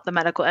throughout the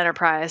medical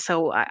enterprise.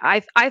 So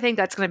I think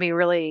that's going to be a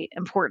really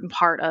important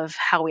part of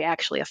how we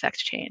actually affect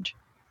change.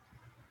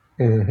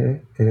 I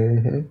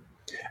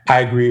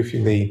agree with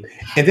you, Lee.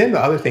 And then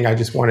the other thing I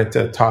just wanted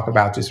to talk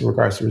about just in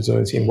regards to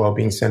Resiliency and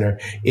Wellbeing Center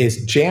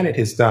is Janet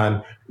has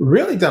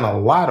really done a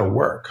lot of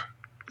work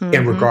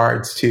in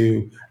regards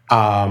to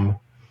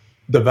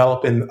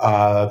developing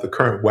the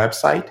current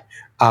website.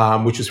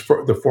 Which is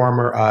the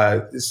former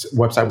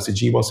website was the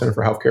GWell Center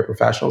for Healthcare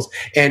Professionals.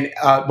 And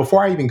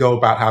before I even go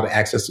about how to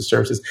access the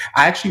services,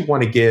 I actually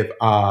want to give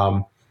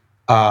an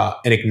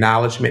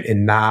acknowledgement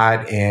and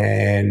nod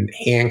and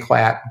hand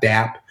clap,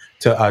 dap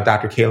to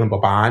Dr. Kaylin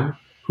Baban,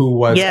 who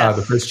was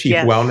the first Chief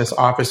Wellness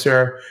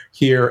Officer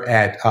here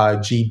at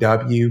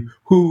GW,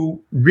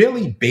 who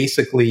really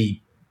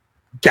basically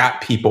got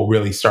people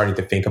really starting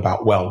to think about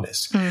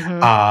wellness.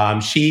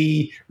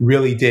 She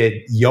really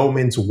did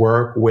yeoman's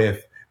work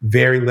with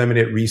very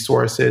limited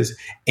resources.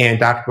 And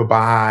Dr.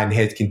 Baban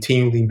has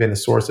continually been a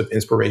source of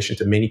inspiration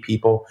to many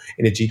people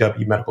in the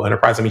GW medical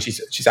enterprise. I mean,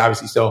 she's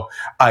obviously still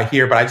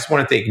here, but I just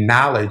wanted to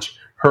acknowledge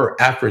her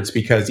efforts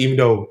because even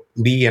though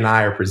Lee and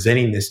I are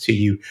presenting this to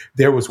you,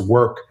 there was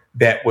work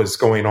that was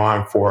going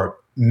on for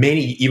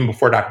many, even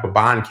before Dr.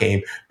 Baban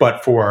came,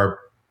 but for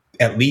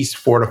at least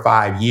 4 to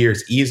 5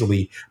 years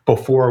easily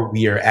before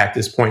we are at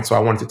this point. So I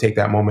wanted to take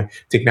that moment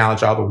to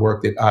acknowledge all the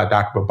work that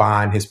Dr.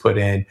 Baban has put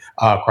in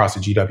across the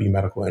GW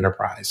medical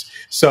enterprise.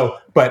 So,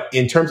 but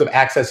in terms of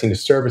accessing the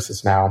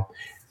services now,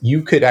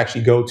 you could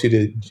actually go to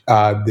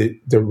the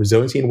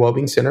Resiliency and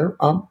Wellbeing Center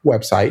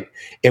website,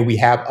 and we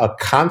have a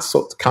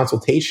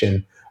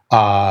consultation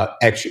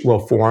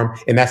form,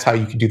 and that's how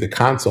you can do the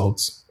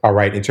consults. All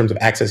right, in terms of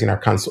accessing our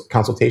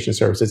consultation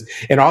services.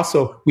 And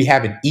also we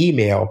have an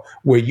email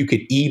where you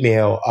could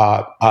email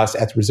us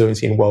at the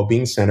Resiliency and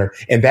Wellbeing Center.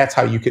 And that's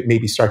how you could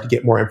maybe start to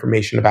get more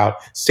information about,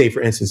 say,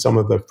 for instance, some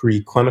of the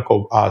free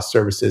clinical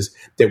services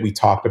that we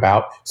talked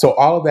about. So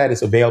all of that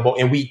is available.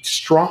 And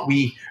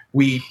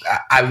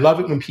I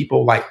love it when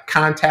people like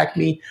contact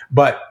me,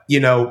 but we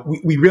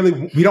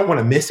don't want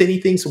to miss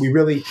anything. So we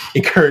really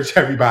encourage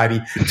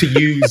everybody to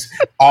use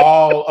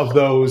all of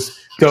those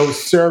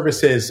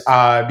services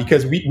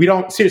because we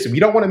don't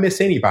want to miss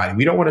anybody.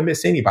 We don't want to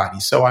miss anybody.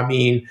 So I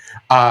mean,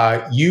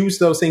 use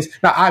those things.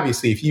 Now,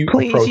 obviously, if you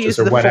approach us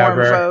or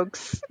whatever, form,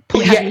 folks.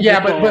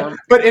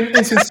 But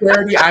in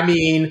sincerity, I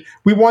mean,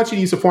 we want you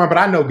to use the form. But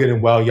I know good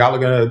and well, y'all are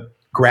gonna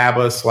grab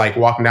us like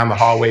walking down the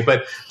hallway.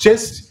 But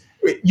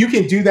you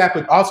can do that,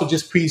 but also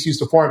just please use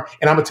the form.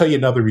 And I'm gonna tell you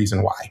another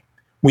reason why.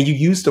 When you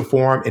use the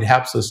form, it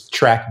helps us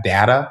track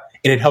data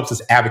and it helps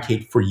us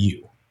advocate for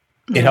you.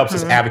 It helps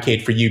us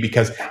advocate for you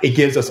because it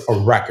gives us a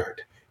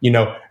record, and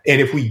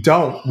if we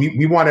don't,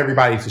 we want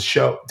everybody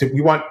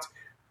we want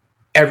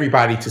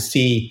everybody to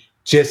see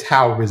just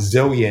how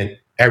resilient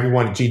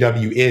everyone at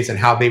GW is and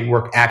how they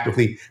work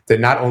actively to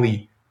not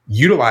only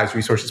utilize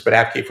resources, but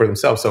advocate for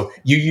themselves. So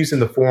you using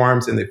the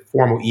forms and the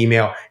formal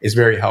email is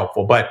very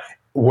helpful, but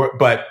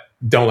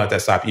don't let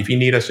that stop you. If you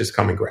need us, just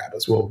come and grab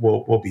us.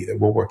 We'll be there.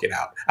 We'll work it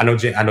out. I know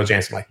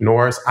Jansen like,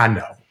 Norris, I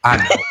know.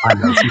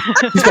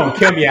 She's going to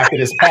kill me after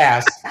this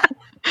pass.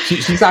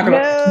 She's not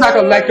going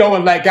to let go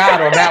and let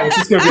God on that one.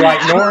 She's going to be like,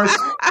 Norris,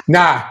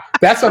 nah,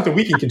 that's something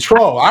we can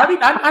control.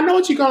 I know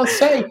what you're going to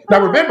say.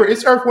 Now, remember,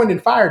 it's Earth, Wind,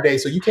 and Fire Day,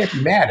 so you can't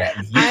be mad at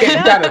me.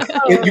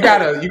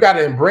 You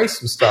gotta embrace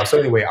some stuff. So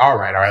anyway, all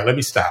right. Let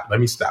me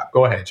stop.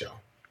 Go ahead, Joe.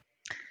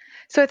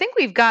 So I think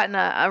we've gotten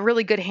a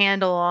really good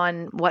handle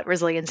on what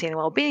resiliency and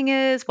well-being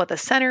is, what the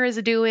center is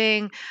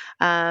doing,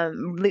 at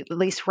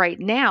least right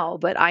now.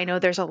 But I know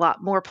there's a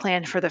lot more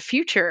planned for the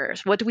future.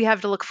 What do we have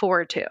to look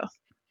forward to?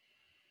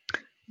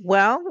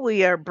 Well,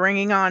 we are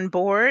bringing on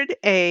board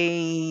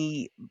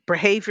a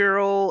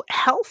behavioral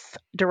health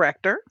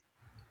director.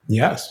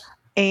 Yes.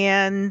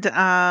 And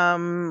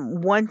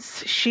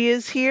once she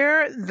is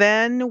here,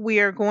 then we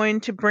are going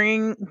to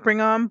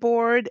bring on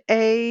board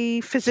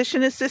a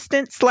physician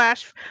assistant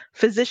 /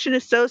 physician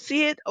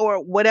associate,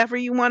 or whatever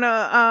you want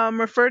to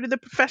refer to the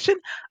profession.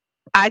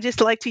 I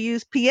just like to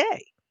use PA.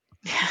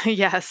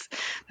 Yes,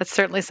 that's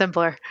certainly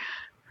simpler.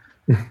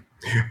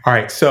 All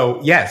right.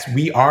 So yes,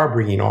 we are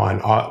bringing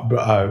on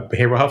a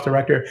behavioral health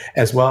director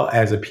as well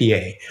as a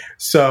PA.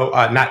 So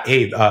not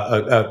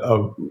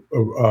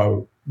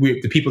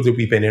the people that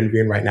we've been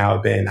interviewing right now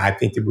have been, I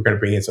think that we're going to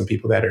bring in some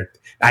people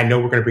I know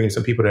we're going to bring in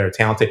some people that are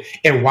talented.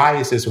 And why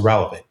is this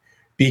relevant?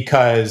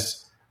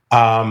 Because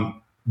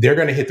they're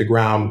going to hit the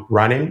ground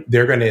running.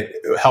 They're going to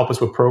help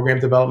us with program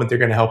development. They're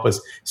going to help us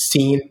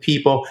seeing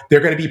people. They're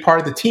going to be part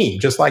of the team,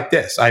 just like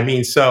this. I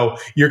mean, so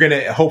you're going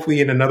to,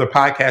 hopefully in another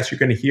podcast, you're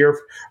going to hear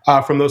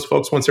from those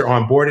folks once they're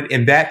onboarded.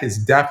 And that is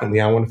definitely,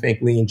 I want to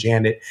thank Lee and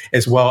Janet,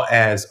 as well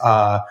as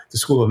the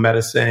School of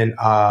Medicine,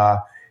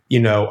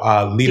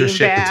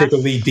 leadership,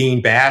 particularly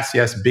Dean Bass.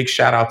 Yes, big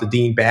shout out to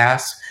Dean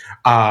Bass.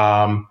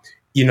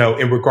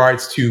 In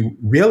regards to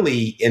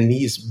really in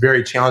these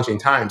very challenging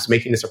times,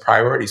 making this a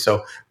priority.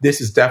 So this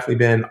has definitely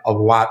been a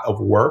lot of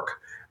work.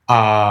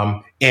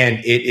 And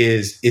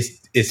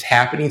it's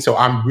happening. So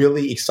I'm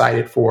really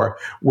excited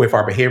with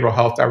our behavioral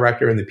health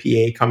director and the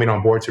PA coming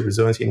on board to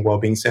Resiliency and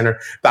Wellbeing Center,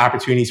 the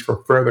opportunities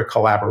for further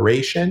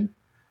collaboration,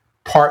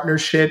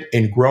 partnership,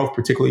 and growth,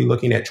 particularly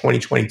looking at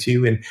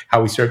 2022 and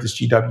how we serve this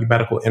GW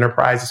medical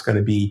enterprise. Is going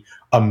to be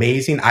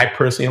amazing. I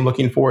personally am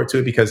looking forward to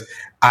it because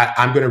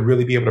I'm going to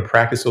really be able to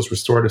practice those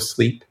restorative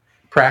sleep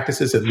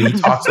practices that Lee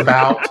talks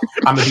about.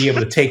 I'm going to be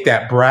able to take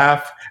that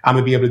breath. I'm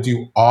going to be able to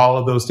do all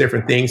of those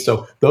different things.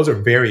 So those are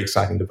very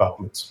exciting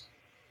developments.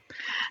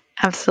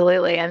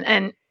 Absolutely.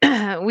 And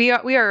we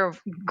are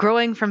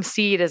growing from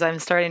seed, as I'm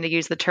starting to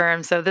use the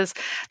term. So this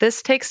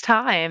takes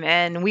time,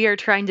 and we are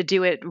trying to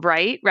do it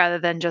right rather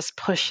than just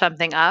push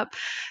something up.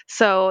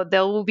 So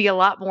there will be a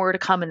lot more to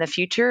come in the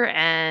future,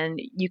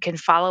 and you can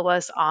follow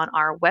us on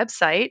our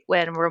website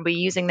when we'll be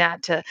using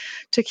that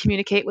to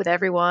communicate with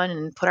everyone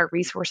and put our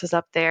resources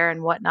up there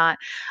and whatnot.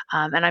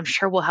 And I'm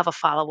sure we'll have a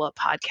follow-up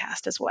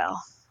podcast as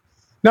well.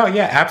 No,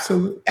 yeah,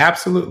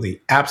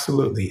 absolutely.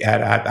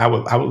 And I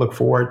would look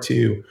forward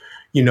to,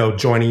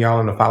 joining y'all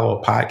on the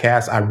follow-up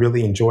podcast. I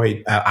really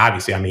enjoyed,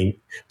 obviously, I mean,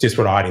 just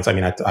for the audience, I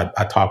mean,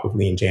 I talk with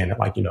Lee and Janet,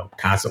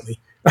 constantly,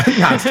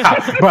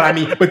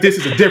 nonstop. But this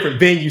is a different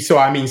venue. So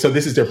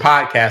this is their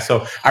podcast.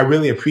 So I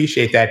really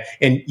appreciate that.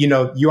 And,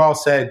 you all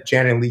said,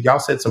 Janet and Lee, y'all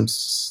said some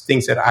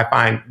things that I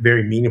find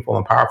very meaningful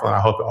and powerful. And I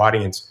hope the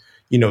audience,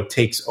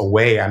 takes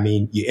away. I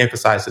mean, you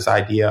emphasize this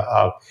idea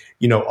of,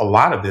 a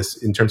lot of this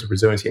in terms of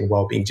resiliency and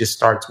well-being just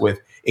starts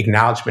with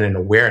acknowledgement and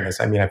awareness.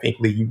 I mean, I think,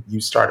 Lee,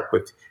 you started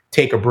with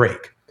take a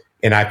break.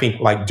 And I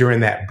think during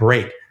that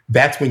break,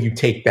 that's when you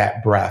take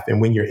that breath. And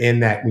when you're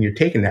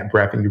taking that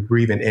breath and you're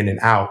breathing in and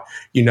out,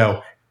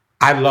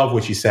 I love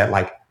what you said,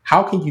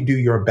 how can you do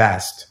your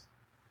best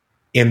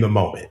in the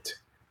moment?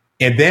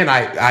 And then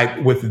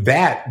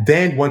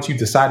then once you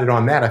decided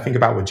on that, I think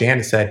about what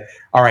Janet said.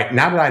 All right,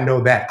 now that I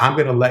know that, I'm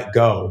going to let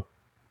go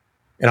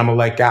and I'm going to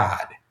let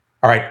God.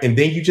 All right. And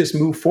then you just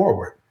move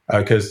forward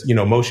because,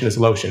 motion is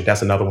lotion.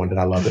 That's another one that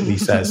I love that Lee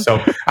says.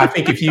 So I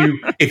think if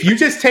you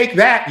just take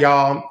that,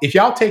 y'all, if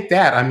y'all take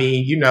that, I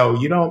mean, you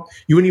wouldn't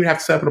even have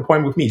to set up an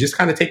appointment with me. Just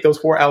kind of take those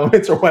 4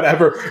 elements or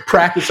whatever,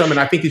 practice them. And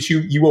I think that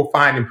you will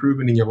find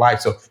improvement in your life.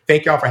 So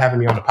thank y'all for having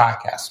me on the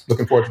podcast.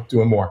 Looking forward to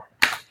doing more.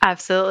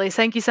 Absolutely.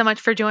 Thank you so much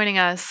for joining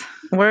us.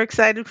 We're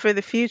excited for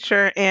the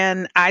future.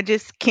 And I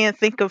just can't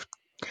think of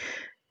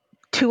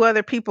 2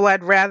 other people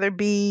I'd rather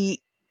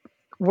be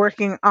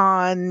working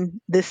on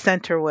this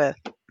center with.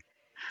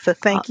 So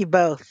thank you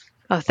both.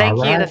 Oh, thank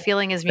you. The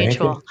feeling is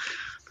mutual.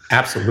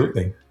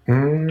 Absolutely.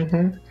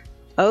 Mm-hmm.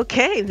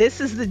 Okay,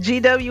 this is the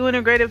GW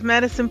Integrative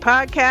Medicine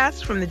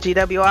podcast from the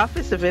GW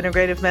Office of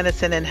Integrative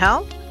Medicine and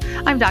Health.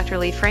 I'm Dr.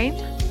 Lee Frame.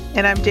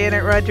 And I'm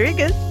Janet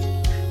Rodriguez.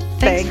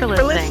 Thanks for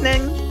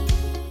listening.